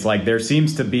nights, like there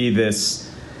seems to be this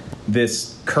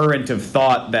current of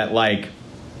thought that like,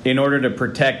 in order to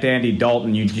protect Andy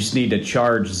Dalton, you just need to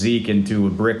charge Zeke into a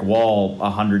brick wall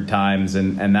 100 times,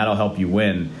 and that'll help you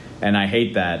win. And I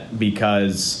hate that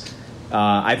because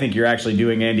I think you're actually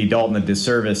doing Andy Dalton a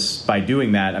disservice by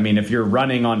doing that. I mean, if you're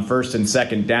running on first and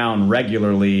second down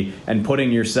regularly and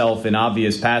putting yourself in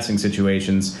obvious passing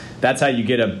situations, that's how you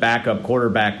get a backup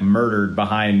quarterback murdered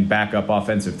behind backup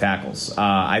offensive tackles.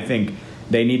 I think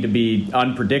they need to be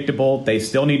unpredictable. They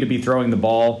still need to be throwing the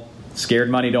ball. Scared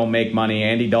money don't make money.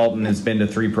 Andy Dalton has been to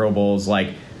 3 Pro Bowls.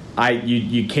 Like,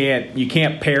 you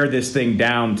can't pare this thing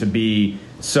down to be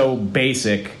so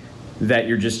basic that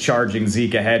you're just charging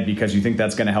Zeke ahead because you think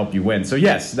that's going to help you win. So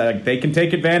yes, they can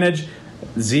take advantage.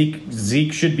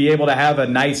 Zeke should be able to have a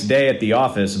nice day at the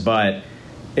office, but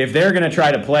if they're going to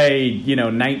try to play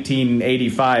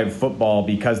 1985 football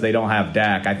because they don't have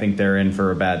Dak, I think they're in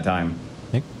for a bad time.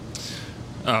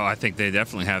 Oh, I think they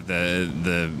definitely have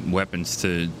the weapons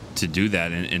to do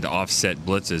that and to offset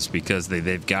blitzes because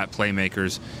they've got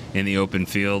playmakers in the open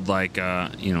field like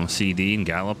CD and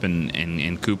Gallup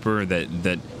and Cooper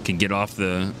that can get off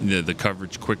the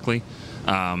coverage quickly.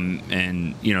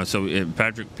 So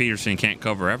Patrick Peterson can't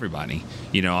cover everybody.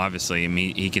 Obviously, I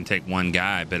mean, he can take one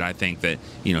guy, but I think that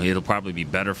it'll probably be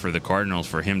better for the Cardinals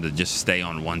for him to just stay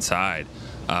on one side.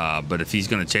 But if he's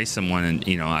going to chase someone,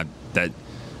 and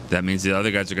that means the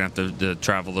other guys are going to have to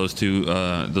travel those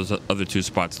other two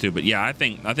spots too. But yeah, I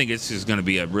think it's just going to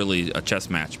be a chess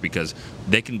match because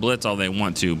they can blitz all they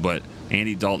want to, but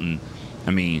Andy Dalton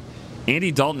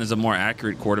is a more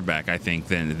accurate quarterback, I think,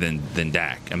 than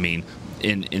Dak. I mean,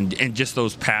 in just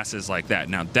those passes like that.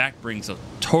 Now Dak brings a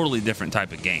totally different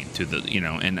type of game to the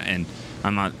and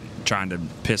I'm not trying to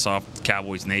piss off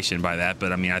Cowboys Nation by that,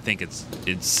 but I mean, I think it's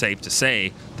safe to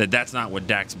say that that's not what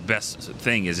Dak's best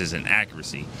thing is an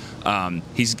accuracy.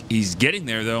 He's getting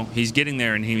there though. He's getting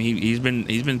there, and he's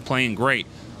been playing great.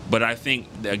 But I think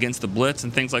against the blitz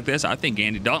and things like this, I think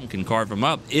Andy Dalton can carve him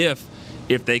up if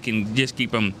they can just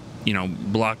keep him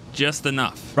blocked just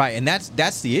enough. Right, and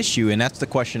that's the issue, and that's the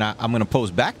question I'm going to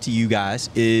pose back to you guys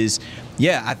is,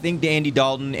 I think Andy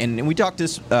Dalton, and we talked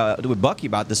with Bucky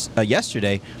about this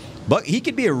yesterday, but he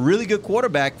could be a really good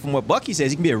quarterback. From what Bucky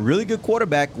says, he can be a really good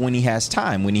quarterback when he has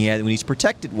time, when he's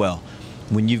protected well.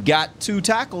 When you've got 2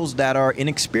 tackles that are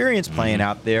inexperienced playing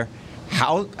out there,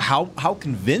 how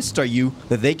convinced are you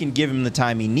that they can give him the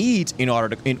time he needs in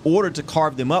order to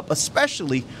carve them up,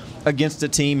 especially against a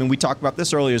team, and we talked about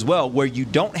this earlier as well, where you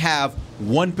don't have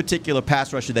one particular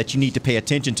pass rusher that you need to pay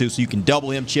attention to so you can double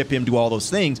him, chip him, do all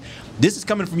those things. This is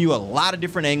coming from you a lot of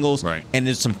different angles, right, and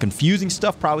there's some confusing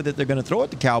stuff probably that they're going to throw at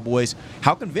the Cowboys.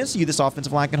 How convinced are you this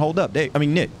offensive line can hold up? Nick.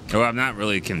 Well, I'm not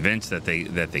really convinced that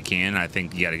they can. I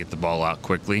think you got to get the ball out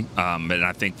quickly. But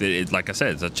I think that, like I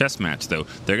said, it's a chess match, though.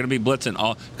 They're going to be blitzing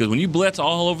because when you blitz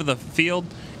all over the field,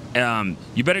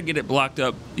 you better get it blocked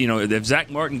up. If Zach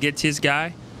Martin gets his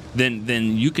guy,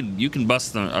 then you can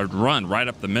bust a run right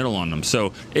up the middle on them.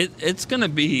 So it's gonna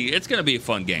be a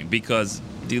fun game because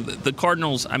the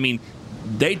Cardinals, I mean,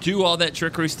 they do all that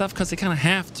trickery stuff because they kind of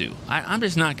have to. I'm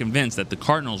just not convinced that the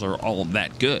Cardinals are all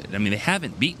that good. I mean, they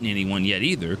haven't beaten anyone yet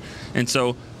either, and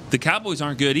so the Cowboys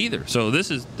aren't good either. So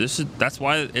that's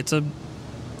why it's a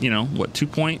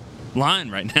 2-point line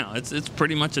right now. It's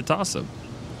pretty much a toss-up.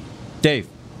 Dave.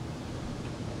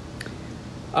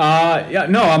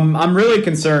 I'm really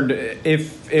concerned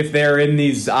if they're in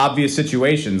these obvious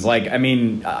situations. Like, I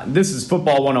mean, this is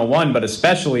football 101, but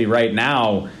especially right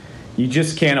now, you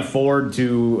just can't afford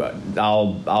to.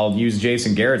 I'll use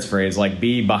Jason Garrett's phrase, like,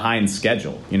 be behind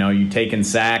schedule. You taking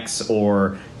sacks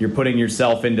or you're putting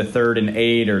yourself into 3rd and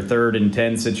 8 or 3rd and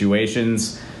 10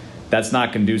 situations. that's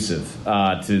not conducive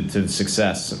to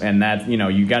success, and that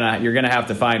you're gonna have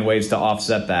to find ways to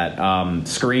offset that.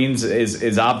 Screens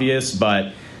is obvious,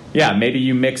 but yeah, maybe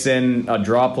you mix in a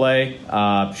draw play.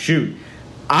 Shoot,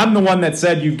 I'm the one that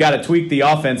said you've got to tweak the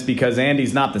offense because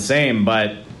Andy's not the same,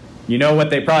 but you know what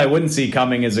they probably wouldn't see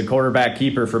coming is a quarterback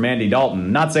keeper from Andy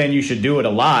Dalton. Not saying you should do it a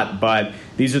lot, but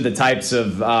these are the types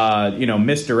of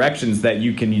misdirections that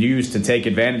you can use to take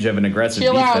advantage of an aggressive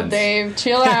defense. Chill out, Dave.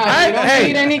 Chill out. You don't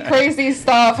need any crazy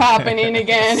stuff happening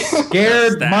again.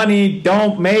 Scared money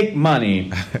don't make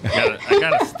money. I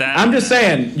got a stat. I'm just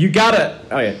saying, you gotta.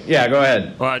 Oh yeah, go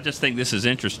ahead. Well, I just think this is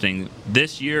interesting.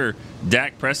 This year,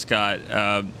 Dak Prescott,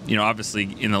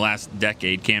 obviously in the last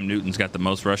decade, Cam Newton's got the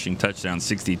most rushing touchdowns,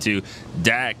 62.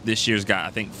 Dak this year's got,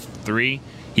 I think, 3.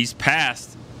 He's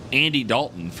passed Andy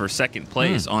Dalton for second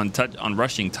place on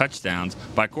rushing touchdowns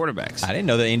by quarterbacks. I didn't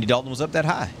know that Andy Dalton was up that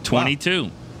high. 22.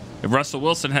 Wow. Russell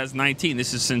Wilson has 19.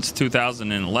 This is since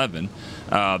 2011.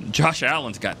 Josh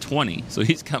Allen's got 20, so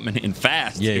he's coming in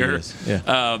fast here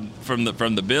from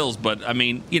the Bills. But I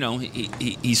mean,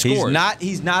 he scored.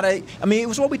 He's not a. I mean, it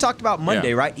was what we talked about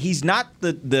Monday, right? He's not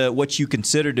the what you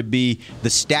consider to be the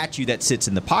statue that sits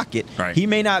in the pocket. Right. He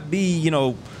may not be,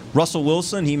 Russell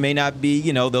Wilson. He may not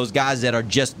be, those guys that are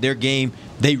just their game.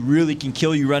 They really can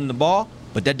kill you running the ball,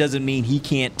 but that doesn't mean he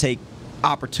can't take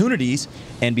opportunities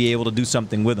and be able to do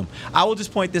something with them. I will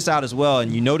just point this out as well,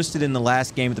 and you noticed it in the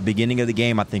last game at the beginning of the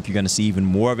game. I think you're going to see even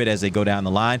more of it as they go down the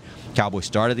line. Cowboys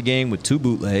started the game with 2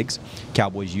 bootlegs.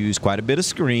 Cowboys used quite a bit of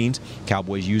screens.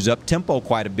 Cowboys used up tempo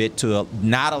quite a bit to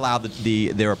not allow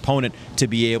their opponent to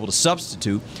be able to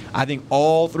substitute. I think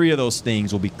all 3 of those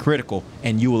things will be critical,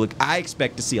 and I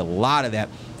expect to see a lot of that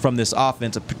from this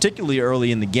offense, particularly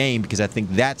early in the game, because I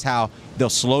think that's how they'll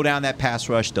slow down that pass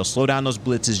rush. They'll slow down those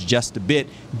blitzes just a bit,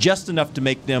 just enough to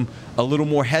make them a little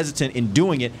more hesitant in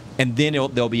doing it, and then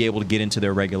they'll be able to get into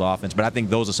their regular offense. But I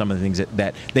think those are some of the things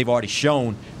that they've already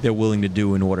shown they're willing to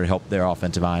do in order to help their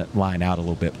offensive line out a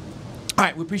little bit. All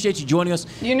right, we appreciate you joining us.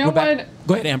 You know what?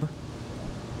 Go ahead, Amber.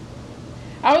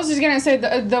 I was just going to say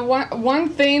the one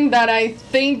thing that I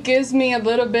think gives me a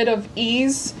little bit of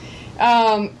ease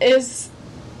is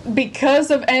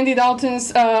because of Andy Dalton's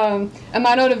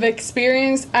amount of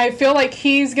experience. I feel like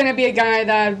he's going to be a guy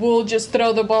that will just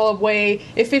throw the ball away.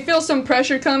 If he feels some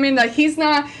pressure coming, that he's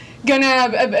not going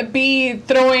to be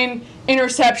throwing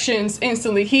interceptions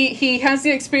instantly. He has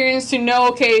the experience to know,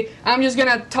 okay, I'm just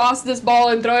going to toss this ball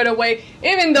and throw it away.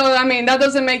 Even though, that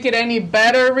doesn't make it any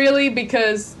better, really,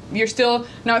 because you're still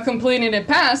not completing a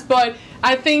pass. But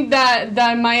I think that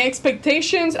my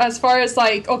expectations as far as,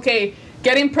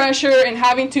 getting pressure and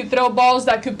having to throw balls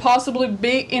that could possibly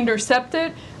be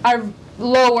intercepted are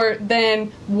lower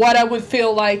than what I would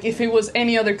feel like if it was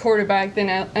any other quarterback than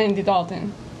Andy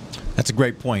Dalton. That's a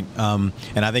great point. And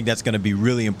I think that's going to be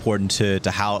really important to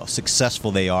how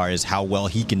successful they are, is how well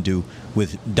he can do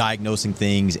with diagnosing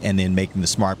things and then making the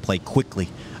smart play quickly.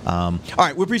 All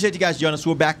right, we appreciate you guys joining us.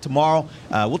 We're back tomorrow.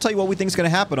 We'll tell you what we think is going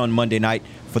to happen on Monday night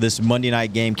for this Monday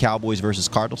night game, Cowboys versus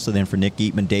Cardinals. So then for Nick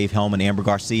Eatman, Dave Hellman, Amber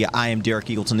Garcia, I am Derek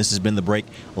Eagleton. This has been The Break,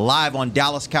 live on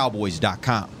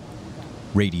DallasCowboys.com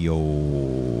radio.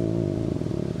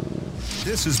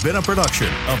 This has been a production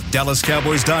of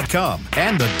DallasCowboys.com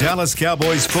and the Dallas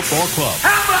Cowboys Football Club.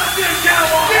 How about this,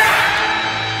 Cowboys? Yeah!